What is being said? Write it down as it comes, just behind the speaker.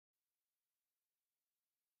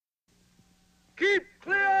Keep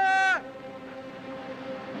clear!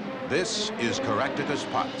 This is Caractacus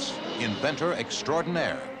Potts, inventor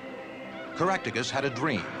extraordinaire. Caractacus had a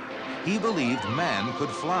dream. He believed man could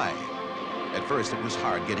fly. At first, it was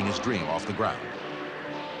hard getting his dream off the ground.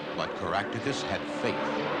 But Caractacus had faith.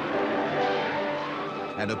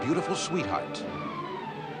 And a beautiful sweetheart.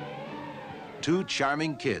 2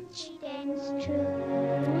 charming kids.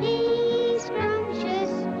 Truly scrumptious,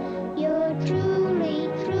 you're truly,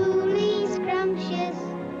 truly scrumptious.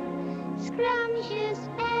 Scrumptious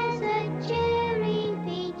as a cherry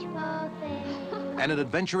peach parfait. And an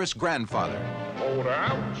adventurous grandfather. Hold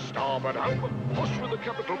out, starboard out, push with a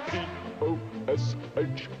capital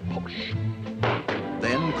P-O-S-H, push.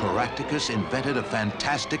 Then Caractacus invented a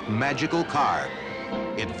fantastic magical car.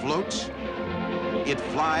 It floats, it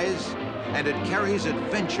flies, and it carries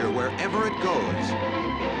adventure wherever it goes.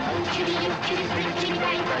 Chitty, chitty, pretty, chitty,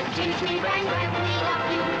 bang, bang, chitty, chitty, bang, bang, we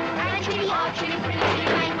love you. And chitty, oh, chitty, pretty, chitty,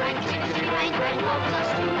 bang, bang, chitty, chitty, bang, bang, loves us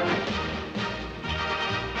too.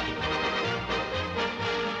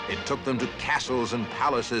 It took them to castles and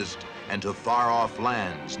palaces and to far-off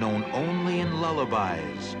lands known only in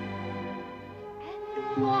lullabies.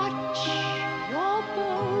 Watch your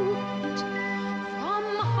boat from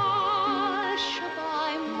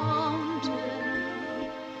Hushabye Mountain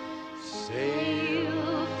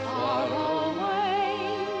sail far away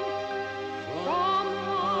from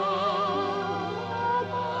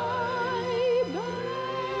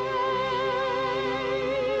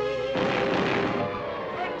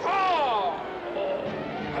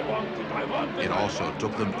Hushabye Bay. It also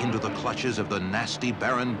took them into the clutches of the nasty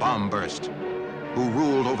Baron Bombburst, who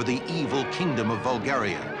ruled over the evil kingdom of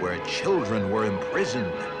Bulgaria, where children were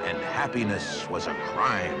imprisoned and happiness was a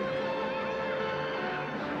crime.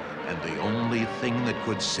 And the only thing that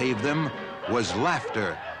could save them was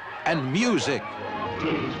laughter and music.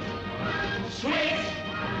 Sweet,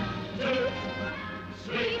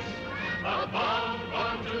 sweet, a bomb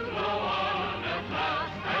to blow on at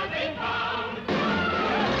last have been found.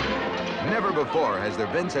 Never before has there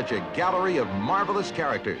been such a gallery of marvelous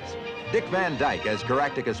characters. Dick Van Dyke as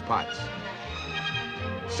Caractacus Potts.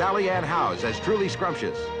 Sally Ann Howes as Truly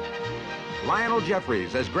Scrumptious. Lionel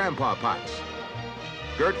Jeffries as Grandpa Potts.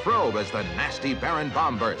 Gert Frobe as the nasty Baron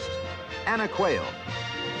Bombburst. Anna Quayle.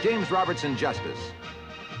 James Robertson Justice.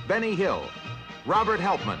 Benny Hill. Robert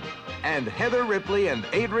Helpman. And Heather Ripley and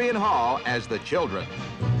Adrian Hall as the children.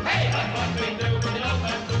 Hey, that's what we do when the old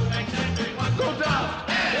bamboo makes everyone go down.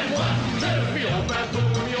 And 1, 2, the old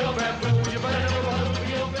bamboo, you better never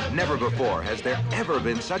run. Never before has there ever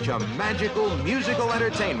been such a magical musical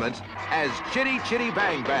entertainment as Chitty Chitty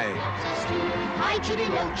Bang Bang. Hi, chitty,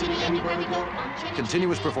 no chitty, anywhere we go.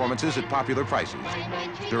 Continuous performances at popular prices.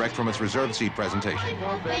 Direct from its reserved seat presentation.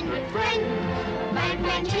 Bang, bang,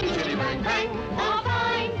 bang, chitty, chitty, bang, bang.